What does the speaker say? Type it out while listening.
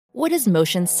What does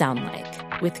motion sound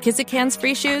like? With Kizikans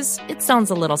free shoes, it sounds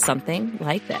a little something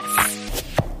like this.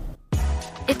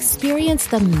 Experience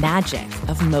the magic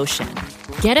of motion.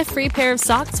 Get a free pair of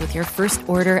socks with your first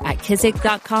order at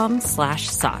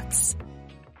kizik.com/socks.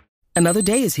 Another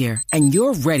day is here, and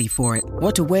you're ready for it.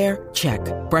 What to wear? Check.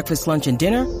 Breakfast, lunch, and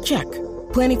dinner? Check.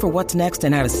 Planning for what's next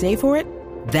and how to save for it?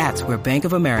 That's where Bank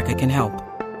of America can help.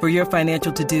 For your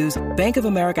financial to-dos, Bank of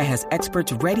America has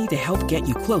experts ready to help get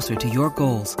you closer to your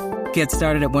goals. Get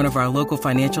started at one of our local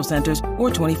financial centers or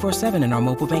 24/7 in our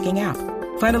mobile banking app.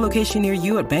 Find a location near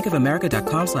you at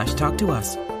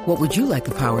bankofamerica.com/talktous. What would you like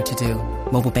the power to do?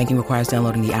 Mobile banking requires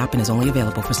downloading the app and is only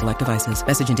available for select devices.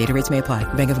 Message and data rates may apply.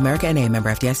 Bank of America N.A., member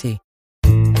FDIC.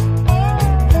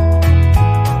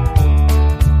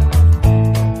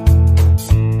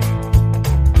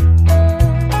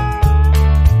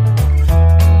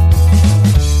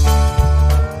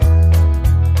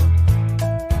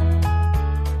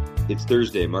 It's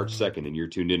Thursday, March 2nd, and you're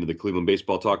tuned into the Cleveland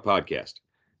Baseball Talk podcast.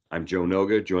 I'm Joe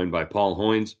Noga, joined by Paul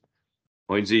Hoynes.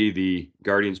 Hoynesy, the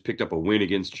Guardians picked up a win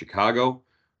against Chicago.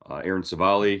 Aaron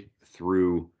Savali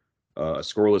threw a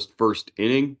scoreless first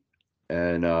inning,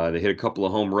 and they hit a couple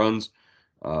of home runs.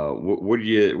 What'd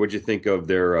you think of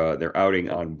their outing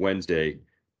on Wednesday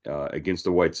against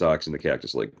the White Sox in the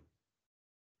Cactus League?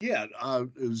 Yeah,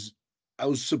 I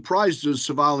was surprised that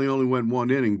Savali only went one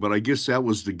inning, but I guess that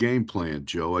was the game plan,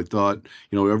 Joe. I thought,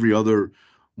 every other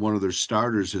one of their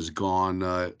starters has gone,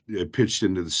 pitched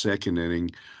into the second inning.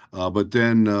 But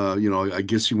then, I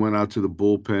guess he went out to the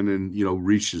bullpen and,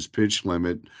 reached his pitch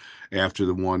limit after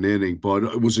the one inning. But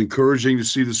it was encouraging to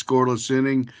see the scoreless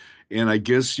inning. And I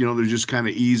guess, they're just kind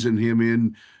of easing him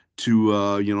in to,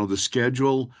 the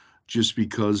schedule just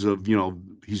because of,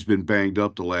 he's been banged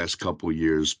up the last couple of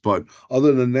years. But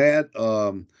other than that,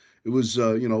 it was,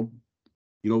 I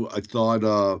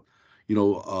thought,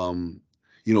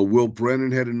 Will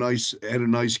Brennan had a nice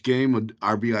game, an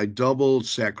RBI double,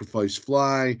 sacrifice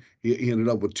fly. He ended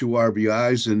up with 2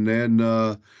 RBIs, and then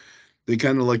they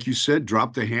kind of, like you said,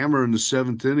 dropped the hammer in the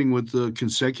 7th inning with the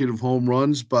consecutive home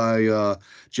runs by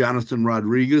Jonathan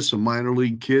Rodriguez, a minor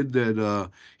league kid that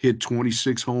hit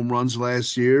 26 home runs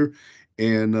last year,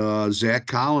 and Zach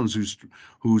Collins,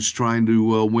 who's trying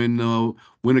to win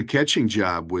a catching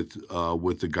job with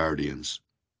the Guardians.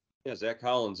 Yeah, Zach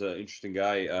Collins, an interesting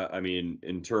guy.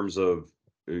 In terms of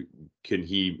can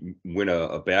he win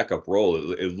a backup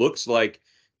role? It looks like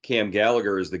Cam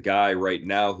Gallagher is the guy right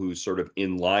now who's sort of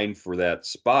in line for that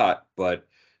spot, but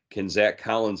can Zach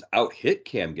Collins out-hit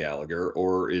Cam Gallagher,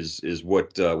 or is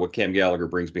what Cam Gallagher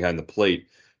brings behind the plate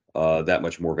that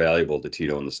much more valuable to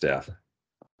Tito and the staff?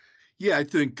 Yeah, I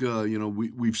think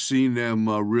we've seen them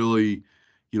really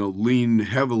lean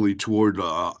heavily toward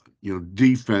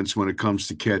defense when it comes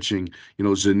to catching.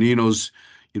 Zunino's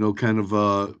kind of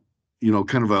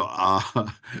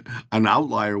an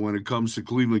outlier when it comes to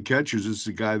Cleveland catchers. It's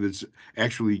the guy that's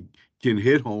actually can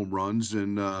hit home runs,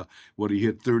 and he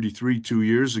hit 33 2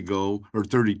 years ago, or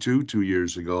 32 2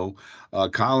 years ago.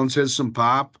 Collins has some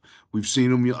pop. We've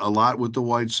seen him a lot with the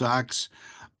White Sox,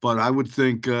 but I would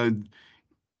think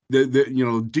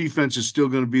defense is still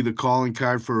going to be the calling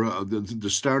card for the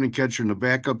starting catcher and the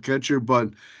backup catcher, but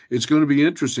it's going to be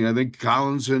interesting. I think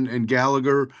Collins and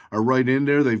Gallagher are right in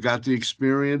there. They've got the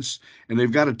experience, and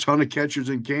they've got a ton of catchers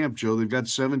in camp, Joe. They've got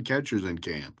 7 catchers in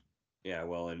camp. Yeah,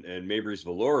 well, and Mabrys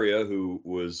Valoria, who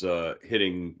was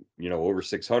hitting over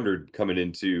 600 coming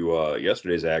into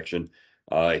yesterday's action,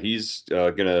 he's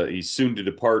soon to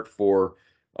depart for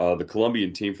the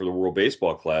Colombian team for the World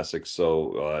Baseball Classic.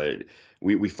 So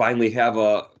we finally have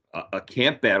a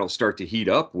camp battle start to heat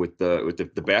up with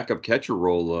the backup catcher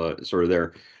role sort of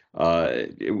there,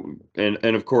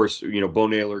 and of course Bo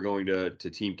Naylor going to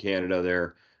Team Canada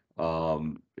there.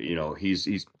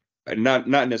 He's not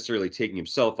necessarily taking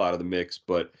himself out of the mix,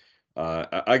 but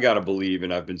I gotta believe,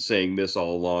 and I've been saying this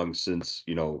all along since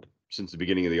the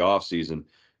beginning of the offseason,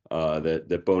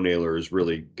 that Bo Naylor has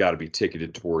really got to be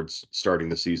ticketed towards starting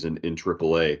the season in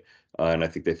AAA, and I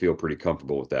think they feel pretty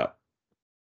comfortable with that.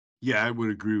 Yeah, I would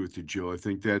agree with you, Joe. I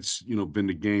think that's, been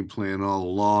the game plan all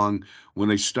along. When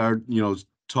they start,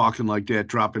 talking like that,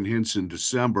 dropping hints in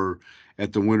December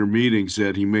at the winter meetings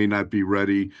that he may not be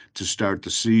ready to start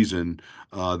the season,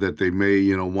 that they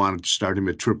may, want to start him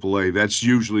at AAA. That's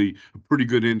usually a pretty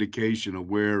good indication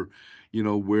of where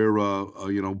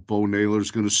Bo Naylor's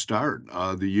going to start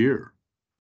the year.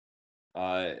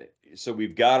 So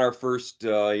we've got our first,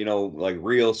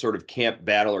 real sort of camp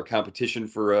battle or competition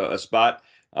for a spot.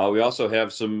 We also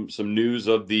have some news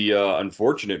of the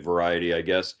unfortunate variety, I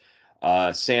guess.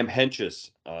 Sam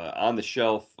Hentges on the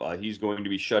shelf. He's going to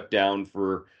be shut down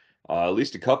for at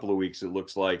least a couple of weeks, it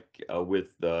looks like, with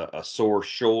a sore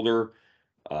shoulder.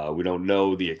 We don't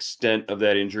know the extent of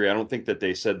that injury. I don't think that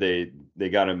they said they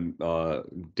got him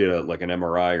did like an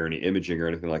MRI or any imaging or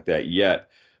anything like that yet.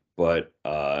 But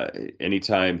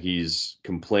anytime he's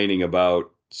complaining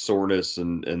about soreness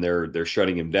and they're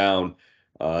shutting him down,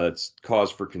 that's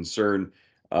cause for concern.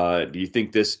 Do you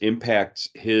think this impacts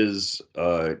his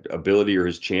ability or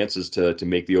his chances to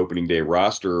make the opening day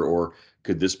roster, or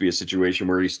could this be a situation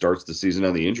where he starts the season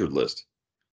on the injured list?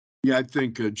 Yeah, I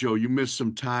think, Joe, you missed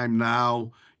some time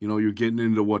now. You're getting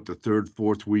into what, the third,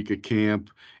 fourth week of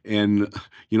camp. And,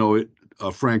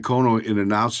 Francono, in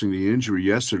announcing the injury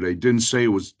yesterday, didn't say it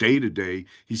was day to day.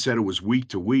 He said it was week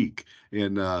to week.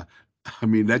 And, I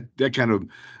mean, that kind of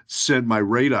sent my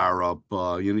radar up.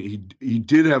 He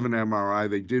did have an MRI.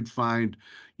 They did find,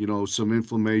 some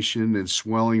inflammation and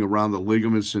swelling around the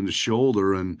ligaments in the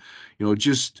shoulder. And,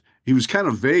 just he was kind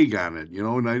of vague on it,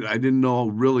 and I didn't know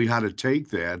really how to take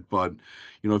that. But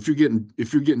if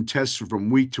you're getting tested from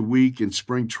week to week in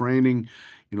spring training,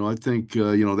 I think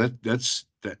that's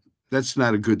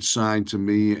not a good sign to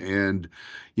me, and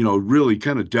really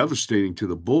kind of devastating to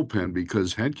the bullpen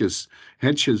because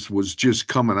Henches was just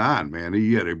coming on, man.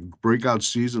 He had a breakout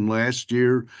season last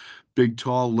year. Big,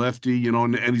 tall lefty,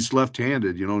 and he's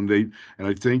left-handed, and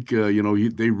I think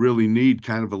they really need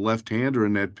kind of a left-hander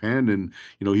in that pen, and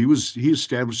he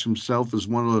established himself as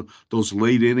one of those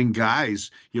late inning guys,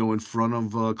 in front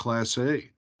of Class A.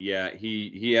 Yeah,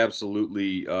 he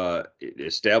absolutely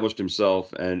established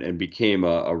himself and became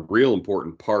a real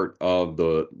important part of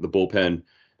the bullpen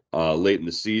late in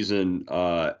the season.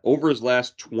 Over his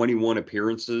last 21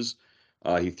 appearances,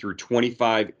 he threw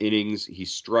 25 innings. He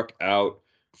struck out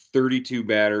 32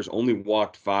 batters, only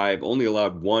walked five, only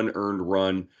allowed one earned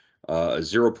run, a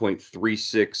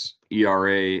 0.36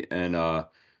 ERA, and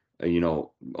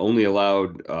only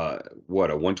allowed a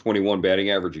 121 batting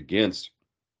average against.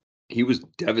 He was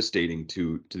devastating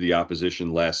to the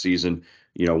opposition last season.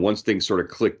 Once things sort of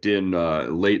clicked in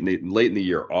late in the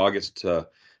year, August to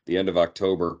the end of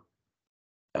October,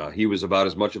 he was about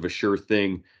as much of a sure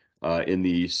thing in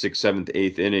the sixth, seventh,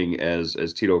 eighth inning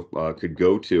as Tito could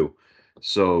go to.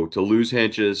 So to lose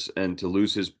Henches and to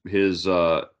lose his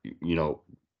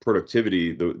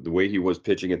productivity the way he was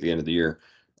pitching at the end of the year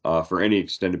for any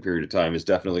extended period of time is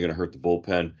definitely going to hurt the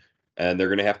bullpen, and they're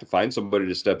going to have to find somebody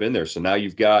to step in there. So now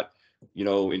you've got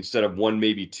instead of one,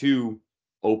 maybe two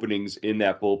openings in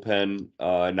that bullpen,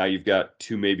 now you've got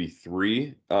two, maybe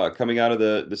three coming out of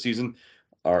the season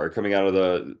or coming out of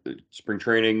the spring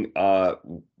training.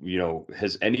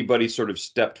 Has anybody sort of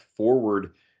stepped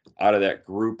forward out of that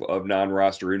group of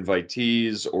non-roster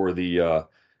invitees or the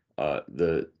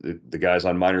guys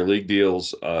on minor league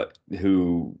deals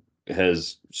who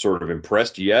has sort of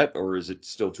impressed yet, or is it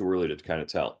still too early to kind of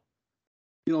tell?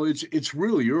 It's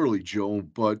really early, Joe,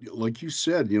 but like you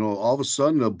said, all of a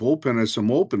sudden the bullpen has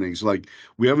some openings. Like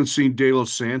we haven't seen De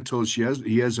Los Santos yet.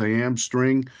 He has a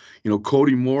hamstring.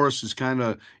 Cody Morris is kind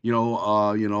of,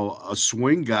 a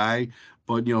swing guy,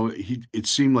 but it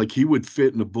seemed like he would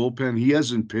fit in the bullpen. He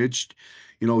hasn't pitched,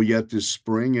 yet this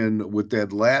spring, and with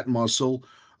that lat muscle,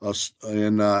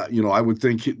 and I would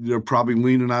think they're probably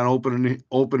leaning on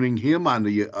opening him on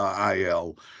the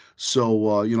IL.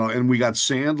 So, and we got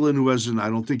Sandlin, who hasn't, I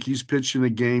don't think he's pitched in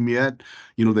a game yet.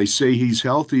 They say he's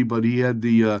healthy, but he had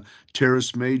the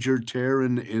teres major tear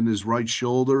in his right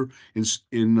shoulder in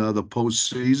the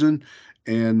postseason.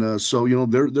 And so,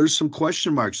 there's some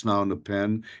question marks now in the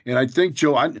pen. And I think,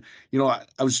 Joe, I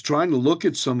was trying to look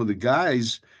at some of the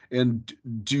guys, and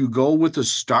do you go with a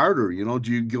starter?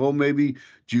 Do you go maybe,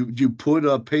 do you put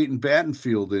Peyton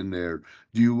Battenfield in there?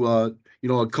 Do you,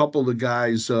 a couple of the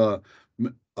guys,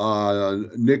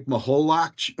 Nick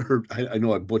Miholak, or I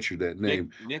know I butchered that Nick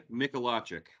name. Nick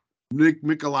Mikolajczyk. Nick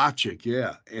Mikolajczyk,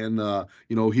 yeah, and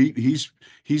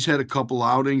he's had a couple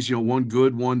outings, one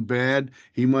good, one bad.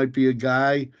 He might be a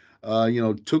guy.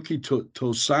 Tuki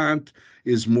Toussaint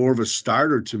is more of a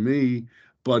starter to me,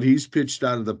 but he's pitched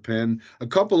out of the pen. A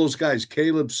couple of those guys,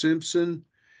 Caleb Simpson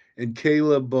and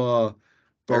Caleb Baragar.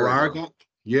 Baraga,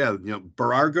 yeah,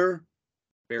 Baragar.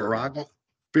 Baragar. Baraga,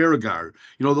 Baragar.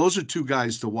 Those are two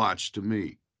guys to watch to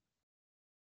me.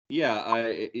 Yeah,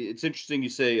 it's interesting you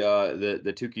say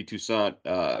the Tuki Toussaint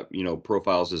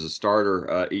profiles as a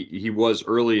starter. He was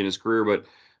early in his career, but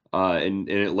in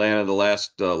Atlanta the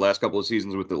last couple of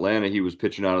seasons with Atlanta, he was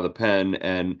pitching out of the pen,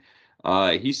 and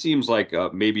he seems like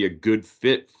maybe a good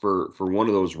fit for one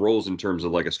of those roles in terms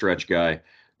of like a stretch guy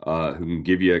who can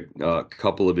give you a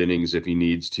couple of innings if he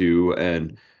needs to,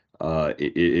 and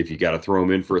if you got to throw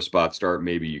him in for a spot start,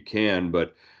 maybe you can,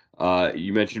 but.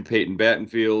 You mentioned Peyton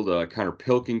Battenfield. Connor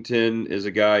Pilkington is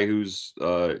a guy who's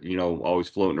always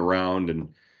floating around, and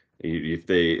if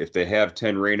they have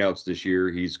 10 rainouts this year,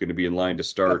 he's going to be in line to Yep.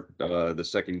 start the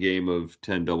second game of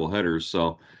 10 doubleheaders.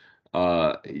 So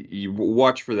you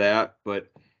watch for that, but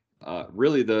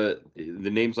really the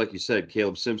names like you said,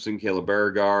 Caleb Simpson, Caleb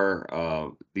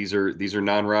Barragar, these are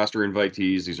non-roster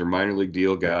invitees. These are minor league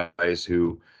deal guys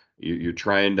who you're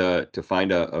trying to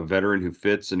find a veteran who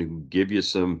fits and who can give you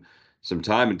some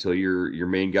time until your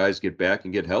main guys get back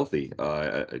and get healthy.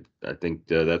 I think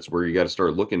that's where you got to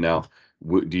start looking now.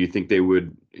 Do you think they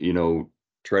would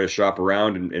try to shop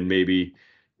around and maybe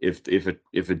if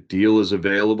a deal is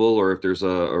available or if there's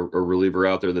a reliever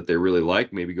out there that they really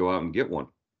like, maybe go out and get one?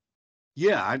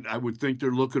 Yeah, I would think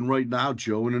they're looking right now,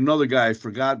 Joe. And another guy I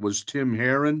forgot was Tim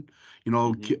Herron,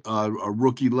 Hmm. a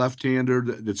rookie left-hander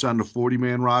that's on the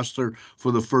 40-man roster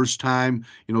for the first time.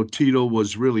 Tito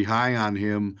was really high on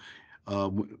him,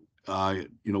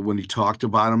 when he talked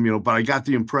about him, but I got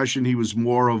the impression he was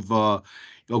more of,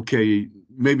 okay,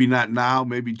 maybe not now,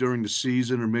 maybe during the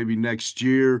season or maybe next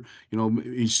year.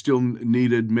 He still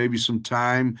needed maybe some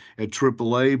time at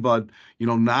AAA, but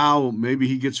now maybe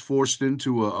he gets forced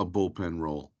into a bullpen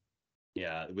role.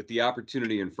 Yeah, with the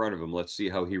opportunity in front of him, let's see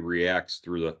how he reacts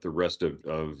through the rest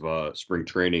of spring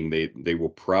training. They will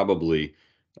probably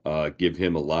give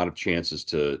him a lot of chances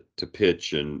to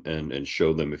pitch and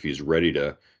show them if he's ready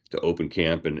to open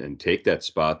camp and take that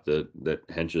spot that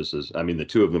Henches is. I mean, the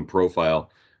two of them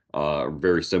profile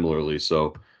very similarly,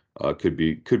 so could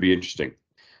be interesting.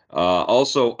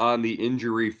 Also on the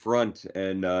injury front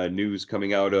and news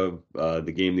coming out of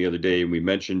the game the other day, we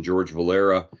mentioned George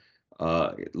Valera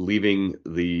leaving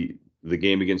the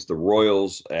game against the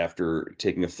Royals after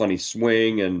taking a funny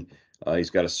swing, and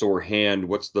he's got a sore hand.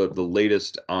 What's the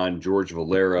latest on George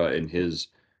Valera and his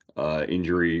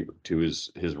injury to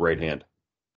his right hand?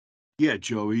 Yeah,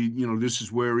 Joey, this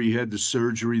is where he had the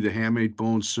surgery, the hamate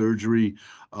bone surgery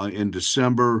in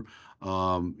December.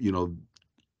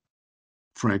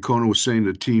 Francona was saying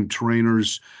the team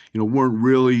trainers, weren't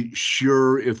really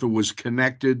sure if it was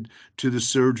connected to the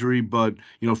surgery, but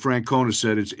Francona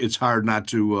said it's hard not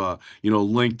to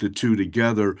link the two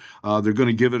together. They're going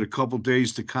to give it a couple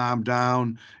days to calm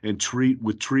down and treat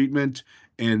with treatment,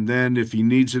 and then if he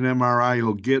needs an MRI,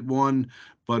 he'll get one.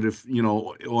 But if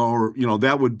or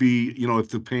that would be if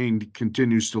the pain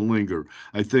continues to linger.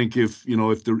 I think if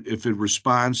it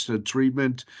responds to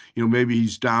treatment, maybe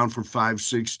he's down for 5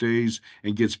 6 days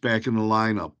and gets back in the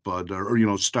lineup, but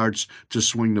or starts to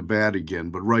swing the bat again.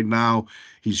 But right now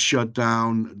he's shut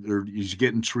down. He's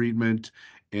getting treatment,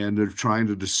 and they're trying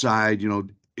to decide,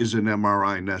 is an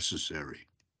MRI necessary?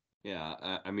 Yeah,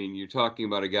 I mean, you're talking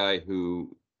about a guy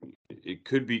who it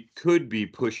could be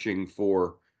pushing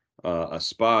for a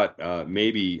spot,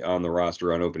 maybe on the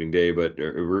roster on opening day. But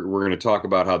we're going to talk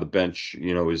about how the bench,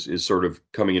 is sort of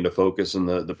coming into focus, and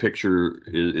the picture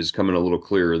is coming a little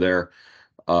clearer there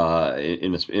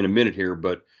in a minute here.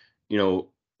 But you know,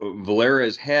 Valera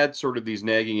has had sort of these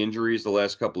nagging injuries the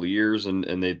last couple of years, and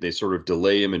they sort of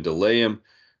delay him and delay him.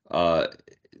 Uh,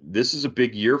 this is a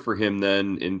big year for him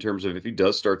then in terms of if he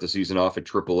does start the season off at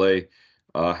AAA.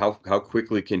 How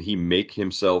quickly can he make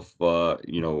himself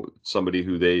somebody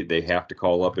who they have to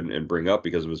call up and bring up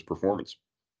because of his performance?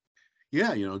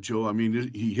 Yeah, Joe. I mean,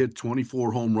 he hit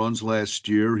 24 home runs last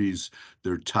year. He's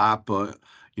their top,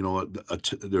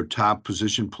 their top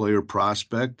position player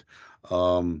prospect.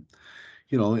 Um,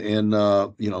 and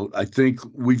I think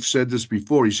we've said this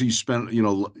before. He spent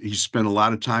a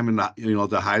lot of time in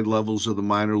the high levels of the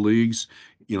minor leagues.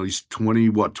 He's 20,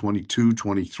 what, 22,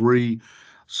 23,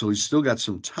 so he's still got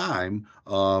some time.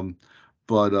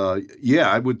 But yeah,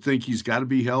 I would think he's got to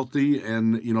be healthy,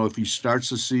 and if he starts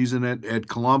the season at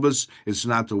Columbus, it's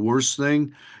not the worst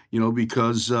thing,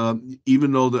 because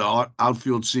even though the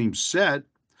outfield seems set,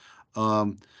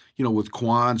 um, with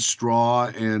Quan,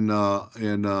 Straw, and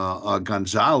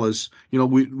Gonzalez,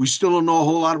 we still don't know a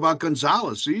whole lot about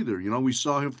Gonzalez either. We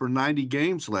saw him for 90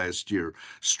 games last year.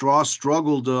 Straw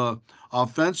struggled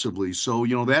offensively, so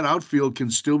that outfield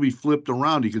can still be flipped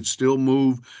around. You could still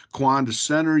move Quan to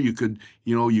center.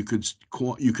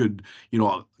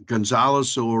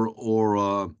 Gonzalez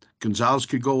or Gonzalez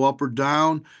could go up or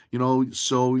down.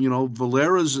 So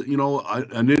Valera's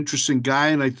an interesting guy,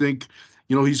 and I think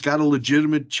he's got a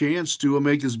legitimate chance to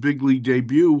make his big league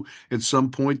debut at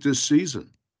some point this season.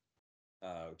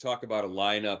 Talk about a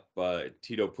lineup.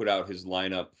 Tito put out his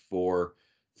lineup for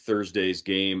Thursday's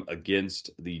game against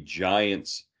the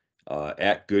Giants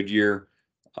at Goodyear.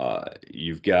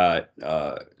 You've got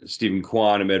Stephen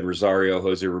Kwan, Ahmed Rosario,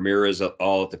 Jose Ramirez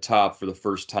all at the top for the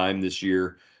first time this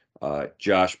year.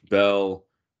 Josh Bell,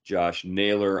 Josh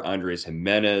Naylor, Andres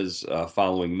Jimenez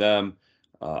following them,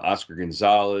 Oscar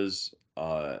Gonzalez,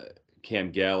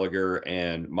 Cam Gallagher,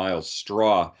 and Miles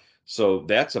Straw. So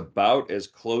that's about as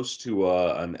close to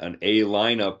an A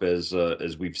lineup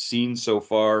as we've seen so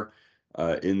far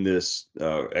in this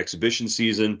exhibition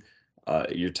season.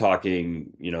 You're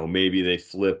talking, maybe they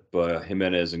flip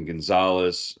Jimenez and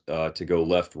Gonzalez to go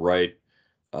left, right,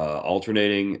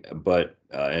 alternating, but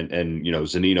and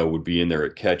Zanino would be in there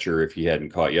at catcher if he hadn't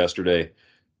caught yesterday.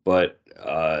 But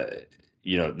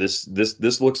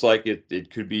this looks like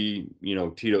it could be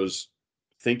Tito's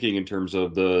thinking in terms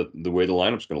of the way the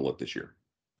lineup's going to look this year.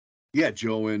 Yeah,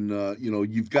 Joe, and you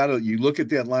look at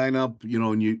that lineup,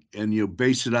 and you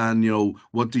base it on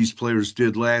what these players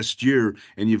did last year,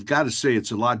 and you've got to say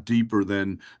it's a lot deeper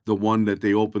than the one that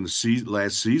they opened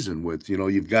last season with.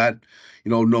 You've got,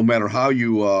 no matter how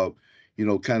you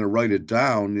kind of write it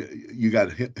down, you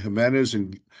got Jimenez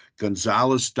and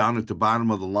Gonzalez down at the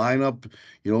bottom of the lineup,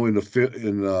 in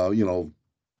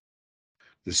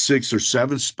the sixth or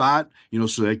seventh spot,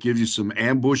 so that gives you some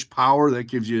ambush power. That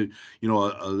gives you,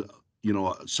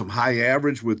 some high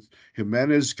average with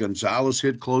Jimenez. Gonzalez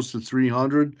hit close to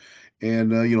 300.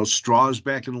 And, Straw's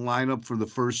back in the lineup for the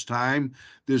first time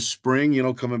this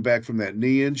spring, coming back from that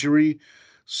knee injury.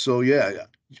 So, yeah,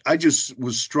 I just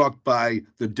was struck by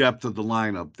the depth of the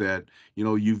lineup that,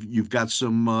 you've got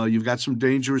some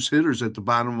dangerous hitters at the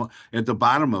bottom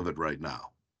of it right now.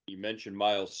 You mentioned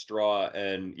Miles Straw,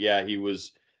 and yeah, he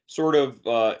was sort of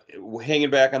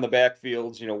hanging back on the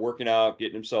backfields, working out,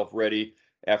 getting himself ready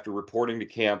after reporting to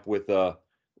camp with a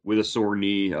sore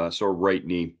knee, sore right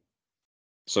knee.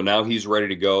 So now he's ready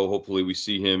to go. Hopefully, we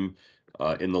see him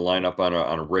in the lineup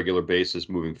on a regular basis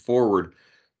moving forward.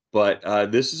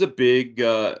 But this is a big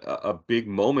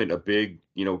moment, a big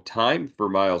time for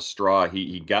Miles Straw.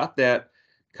 He got that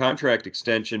contract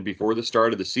extension before the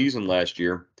start of the season last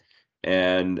year,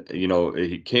 and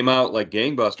he came out like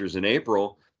gangbusters in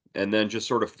April, and then just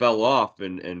sort of fell off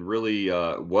and really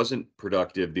wasn't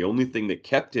productive. The only thing that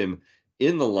kept him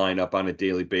in the lineup on a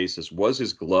daily basis was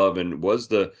his glove, and was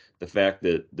the fact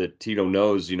that Tito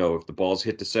knows, if the ball's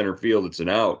hit to center field, it's an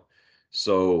out.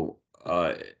 So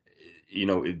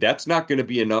that's not going to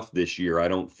be enough this year, I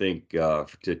don't think,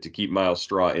 to keep Miles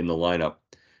Straw in the lineup.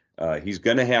 He's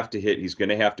going to have to hit. He's going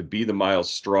to have to be the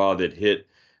Miles Straw that hit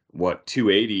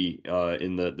 280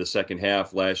 in the second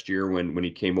half last year when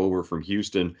he came over from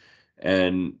Houston,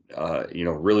 and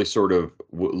really sort of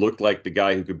looked like the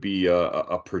guy who could be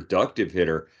a productive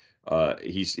hitter.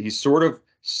 He's sort of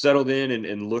settled in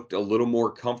and looked a little more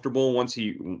comfortable once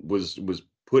he was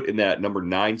put in that number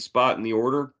 9 spot in the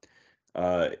order.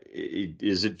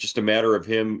 Is it just a matter of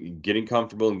him getting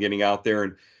comfortable and getting out there?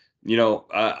 And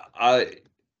I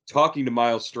talking to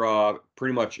Miles Straw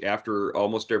pretty much after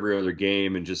almost every other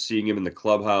game, and just seeing him in the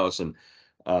clubhouse, and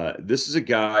this is a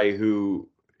guy who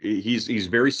he's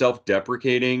very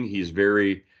self-deprecating. He's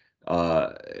very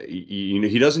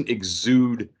he doesn't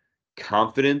exude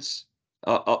confidence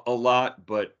a lot,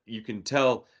 but you can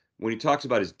tell when he talks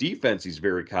about his defense, he's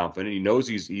very confident. He knows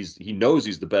he knows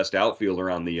he's the best outfielder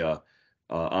on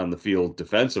the field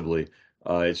defensively.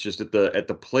 It's just at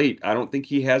the plate, I don't think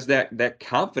he has that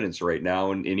confidence right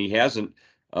now, and he hasn't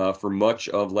for much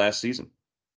of last season.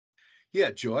 Yeah,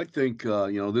 Joe, I think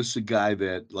this is a guy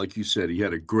that, like you said, he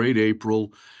had a great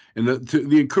April, and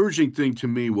the encouraging thing to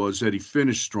me was that he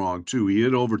finished strong too. He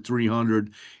hit over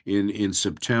 300 in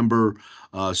September,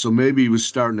 so maybe he was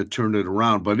starting to turn it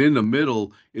around. But in the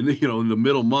middle, in the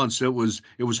middle months, it was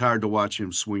hard to watch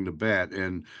him swing the bat.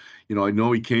 And I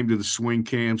know he came to the swing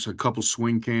camps, a couple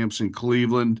swing camps in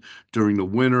Cleveland during the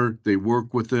winter. They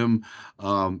worked with him,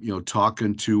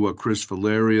 talking to Chris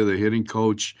Valeria, the hitting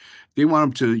coach. They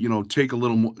want him to, take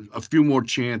a few more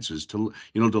chances to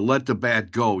let the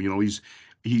bat go.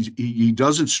 He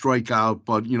doesn't strike out,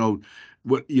 but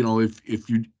if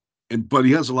you, but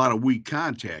he has a lot of weak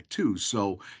contact too.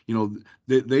 So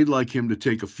they'd like him to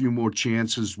take a few more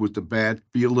chances with the bat,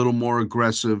 be a little more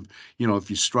aggressive. If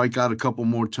you strike out a couple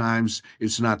more times,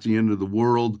 it's not the end of the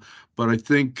world. But I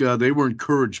think they were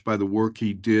encouraged by the work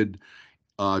he did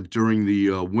during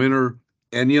the winter.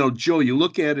 And Joe, you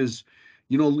look at his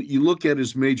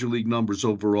major league numbers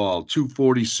overall,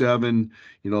 247.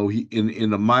 He in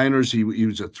the minors, he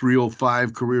was a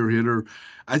 305 career hitter.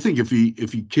 I think if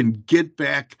he can get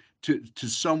back to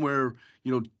somewhere,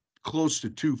 close to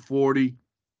 240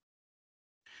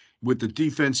 with the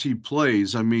defense he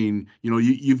plays, I mean,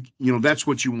 that's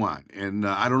what you want. And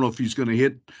I don't know if he's going to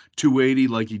hit 280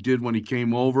 like he did when he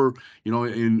came over,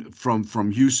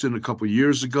 from Houston a couple of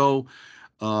years ago.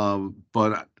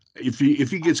 But if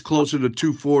he gets closer to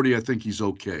 240, I think he's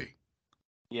okay.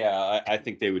 Yeah, I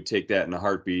think they would take that in a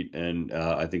heartbeat, and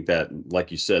I think that,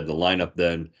 like you said, the lineup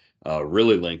then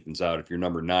really lengthens out if your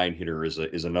number nine hitter is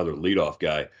another leadoff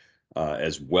guy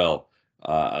as well.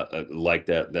 Like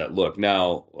that look.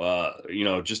 Now,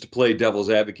 just to play devil's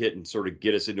advocate and sort of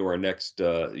get us into our next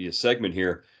segment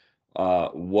here.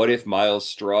 What if Miles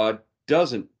Straw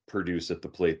doesn't produce at the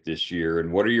plate this year,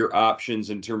 and what are your options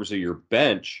in terms of your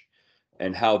bench?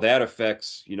 And how that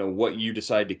affects, what you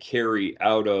decide to carry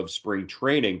out of spring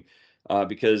training.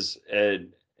 Because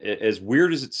as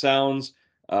weird as it sounds,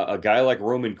 a guy like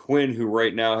Roman Quinn, who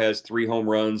right now has 3 home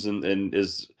runs and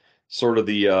is sort of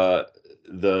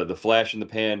the flash in the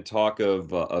pan talk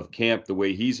of camp, the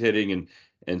way he's hitting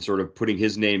and sort of putting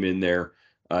his name in there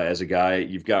as a guy.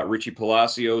 You've got Richie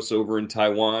Palacios over in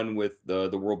Taiwan with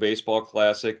the World Baseball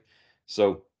Classic,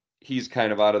 so he's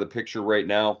kind of out of the picture right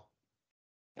now.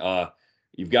 Uh,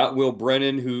 you've got Will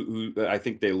Brennan, who I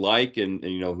think they like, and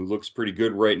who looks pretty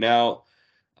good right now.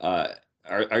 Uh,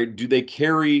 do they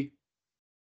carry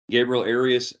Gabriel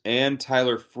Arias and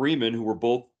Tyler Freeman, who were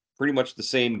both pretty much the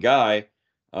same guy,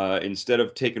 instead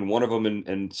of taking one of them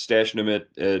and stashing them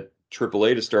at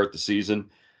AAA to start the season?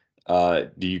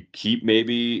 Do you keep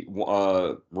maybe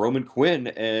Roman Quinn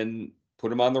and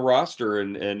put him on the roster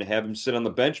and have him sit on the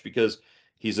bench because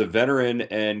he's a veteran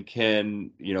and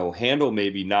can, handle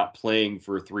maybe not playing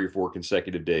for 3 or 4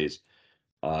 consecutive days?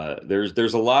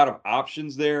 There's a lot of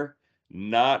options there.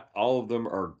 Not all of them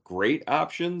are great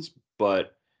options,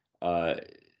 but uh,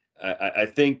 I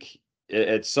think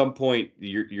at some point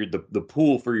the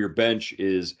pool for your bench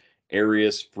is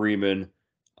Arias, Freeman,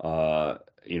 uh,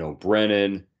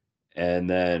 Brennan, and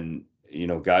then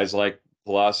guys like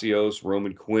Palacios,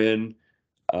 Roman Quinn,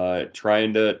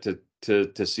 trying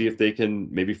to see if they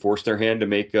can maybe force their hand to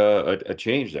make a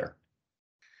change there.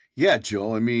 Yeah,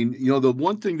 Joe. I mean, the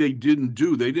one thing they didn't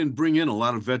do, they didn't bring in a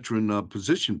lot of veteran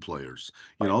position players.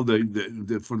 Right.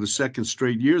 For the second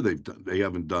straight year, they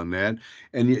haven't done that.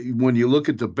 And when you look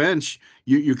at the bench,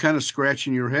 you're kind of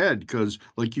scratching your head because,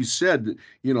 like you said,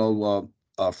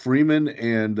 Freeman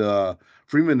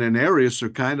and Arias are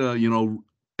kind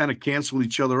of cancel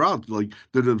each other out. Like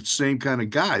they're the same kind of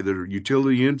guy. They're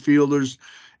utility infielders,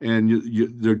 and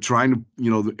they're trying to,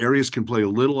 the Arias can play a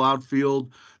little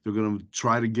outfield. They're going to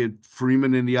try to get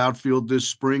Freeman in the outfield this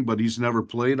spring, but he's never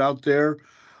played out there.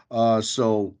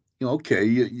 So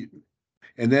okay,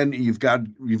 and then you've got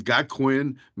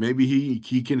Quinn. Maybe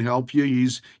he can help you. He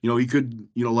could,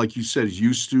 like you said, he's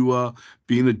used to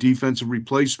being a defensive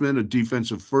replacement, a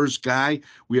defensive first guy.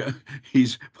 We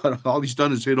he's But all he's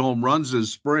done is hit home runs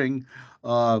this spring.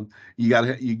 They got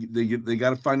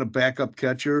to find a backup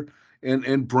catcher,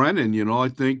 and Brennan. I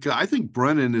think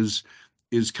Brennan is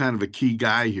kind of a key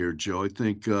guy here, Joe. I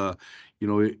think he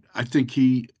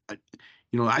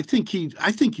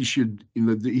should,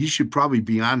 he should probably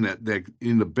be on that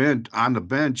in the bench on the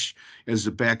bench as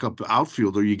the backup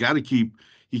outfielder. You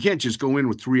can't just go in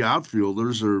with 3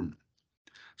 outfielders, or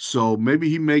so maybe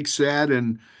he makes that.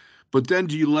 But then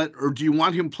do you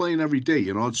want him playing every day?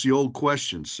 It's the old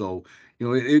question. So,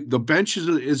 the bench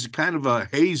is kind of a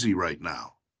hazy right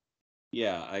now.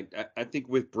 Yeah, I think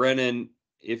with Brennan,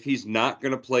 if he's not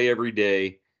going to play every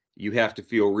day, you have to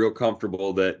feel real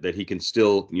comfortable that he can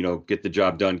still, get the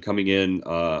job done coming in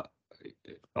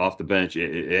off the bench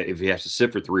if he has to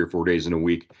sit for 3 or 4 days in a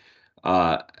week.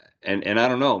 Uh, and I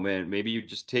don't know, man, maybe you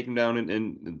just take him down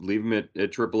and leave him at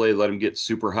AAA, let him get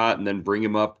super hot, and then bring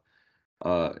him up,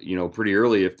 pretty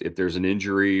early if there's an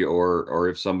injury or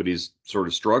if somebody's sort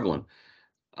of struggling.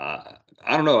 I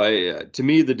don't know. To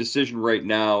me, the decision right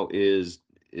now is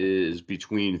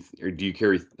between, or do you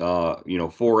carry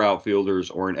 4 outfielders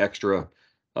or an extra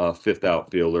fifth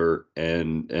outfielder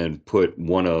and put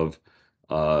one of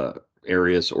uh,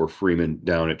 Arias or Freeman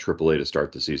down at AAA to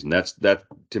start the season. That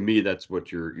to me, that's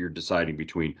what you're deciding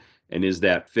between. And is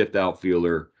that fifth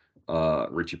outfielder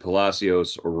Richie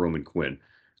Palacios or Roman Quinn?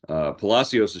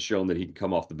 Palacios has shown that he can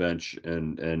come off the bench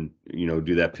and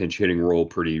do that pinch hitting role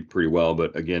pretty well.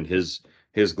 But again, his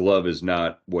glove is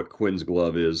not what Quinn's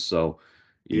glove is, so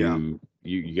Yeah.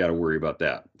 you got to worry about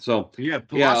that. So Yeah,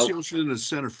 yeah, Palacios isn't a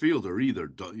center fielder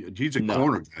either. He's a no,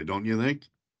 corner guy, don't you think?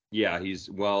 yeah, he's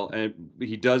well, and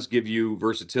he does give you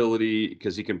versatility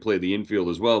because he can play the infield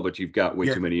as well. But you've got way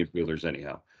Yeah. too many infielders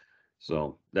anyhow.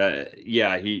 So that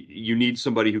yeah, you need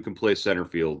somebody who can play center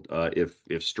field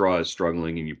if Straw is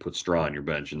struggling and you put Straw on your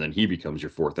bench and then he becomes your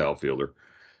fourth outfielder.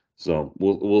 So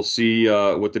we'll see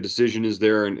what the decision is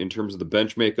there in terms of the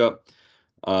bench makeup.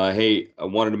 Hey, I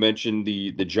wanted to mention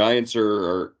the Giants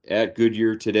are at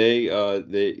Goodyear today.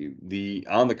 The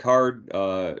on the card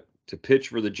to pitch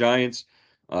for the Giants.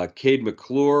 Cade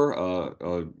McClure,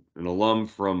 an alum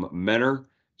from Menor,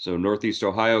 so Northeast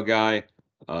Ohio guy,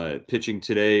 pitching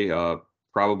today,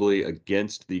 probably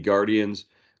against the Guardians.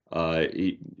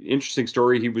 Interesting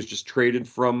story. He was just traded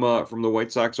from the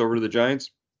White Sox over to the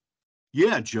Giants.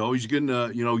 Yeah, Joe, he's getting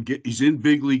he's in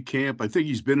big league camp. I think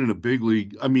he's been in a big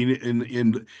league. I mean,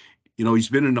 he's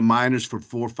been in the minors for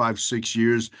 4, 5, 6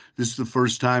 years. This is the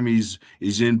first time he's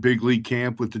in big league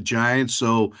camp with the Giants.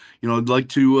 So, I'd like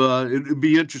to it'd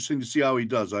be interesting to see how he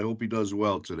does. I hope he does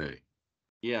well today.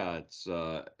 Yeah, it's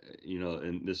and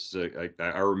this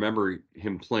I remember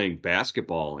him playing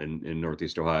basketball in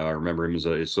Northeast Ohio. I remember him as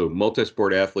a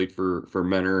multi-sport athlete for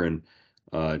Menor, and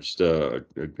just a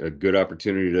good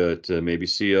opportunity to maybe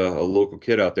see a local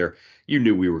kid out there. You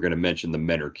knew we were going to mention the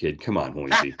Menor kid. Come on,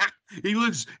 Hoinsey.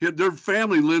 Their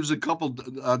family lives a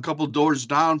couple doors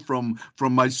down from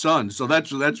my son. So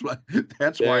that's why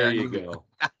There I you knew. go.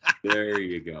 There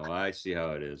you go. I see how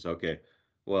it is. Okay.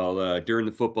 Well, during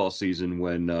the football season,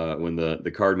 when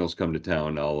the Cardinals come to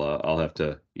town, I'll have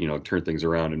to turn things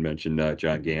around and mention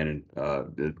John Gannon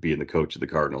being the coach of the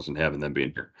Cardinals and having them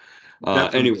being here.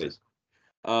 Definitely. Anyways,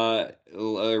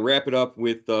 wrap it up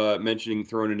with mentioning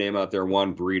throwing a name out there,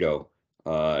 Juan Brito.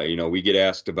 We get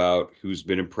asked about who's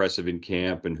been impressive in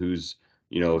camp and who's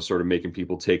sort of making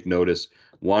people take notice.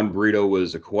 Juan Brito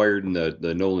was acquired in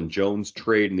the Nolan Jones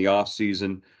trade in the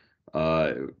offseason.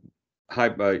 A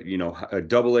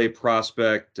double A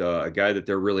prospect, a guy that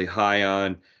they're really high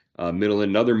on,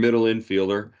 another middle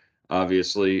infielder,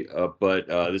 obviously. But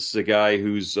this is a guy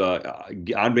who's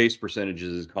on base percentage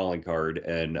is his calling card,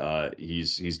 and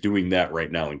he's doing that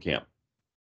right now in camp.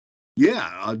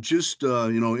 Yeah, just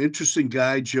interesting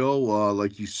guy, Joe.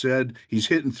 Like you said, he's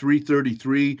hitting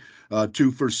 333,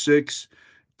 2 for 6,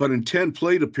 but in 10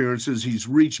 plate appearances, he's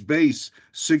reached base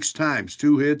 6 times,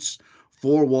 2 hits,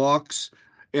 4 walks,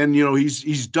 and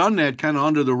he's done that kind of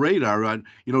under the radar. Right?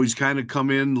 He's kind of come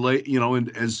in late,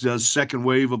 as a second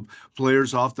wave of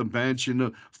players off the bench in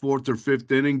the fourth or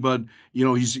fifth inning, but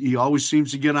he always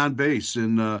seems to get on base,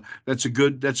 and that's a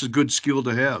good skill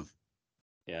to have.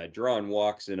 Yeah, drawing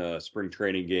walks in a spring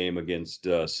training game against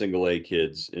single A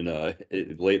kids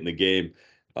late in the game,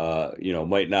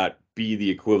 might not be the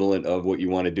equivalent of what you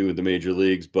want to do with the major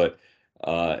leagues, but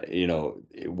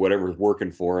whatever's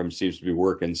working for him seems to be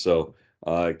working. So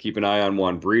keep an eye on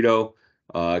Juan Brito.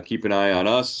 Keep an eye on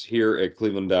us here at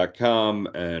Cleveland.com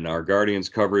and our Guardians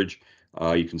coverage.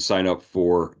 You can sign up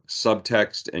for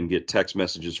subtext and get text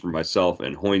messages from myself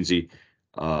and Hoinsey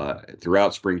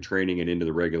throughout spring training and into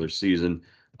the regular season.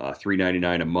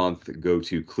 $3.99 a month. Go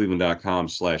to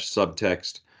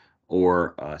cleveland.com/subtext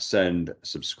or send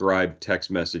subscribe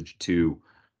text message to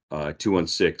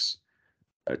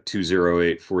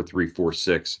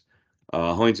 216-208-4346.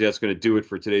 Hoinsey, that's going to do it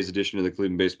for today's edition of the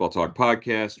Cleveland Baseball Talk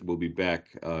podcast. We'll be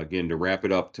back again to wrap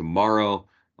it up tomorrow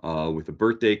with a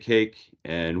birthday cake,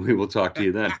 and we will talk to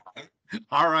you then.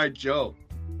 All right, Joe.